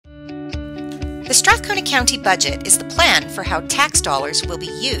The Strathcona County budget is the plan for how tax dollars will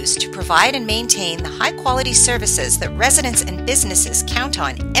be used to provide and maintain the high-quality services that residents and businesses count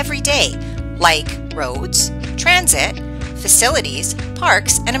on every day, like roads, transit, facilities,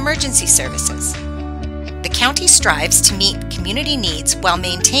 parks, and emergency services. The county strives to meet community needs while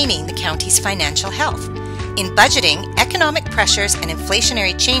maintaining the county's financial health. In budgeting, economic pressures and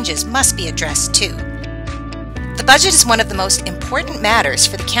inflationary changes must be addressed too. The budget is one of the most important matters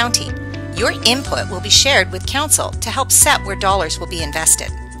for the county. Your input will be shared with Council to help set where dollars will be invested.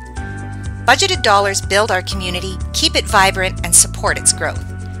 Budgeted dollars build our community, keep it vibrant, and support its growth.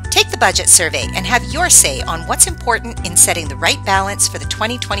 Take the budget survey and have your say on what's important in setting the right balance for the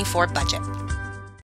 2024 budget.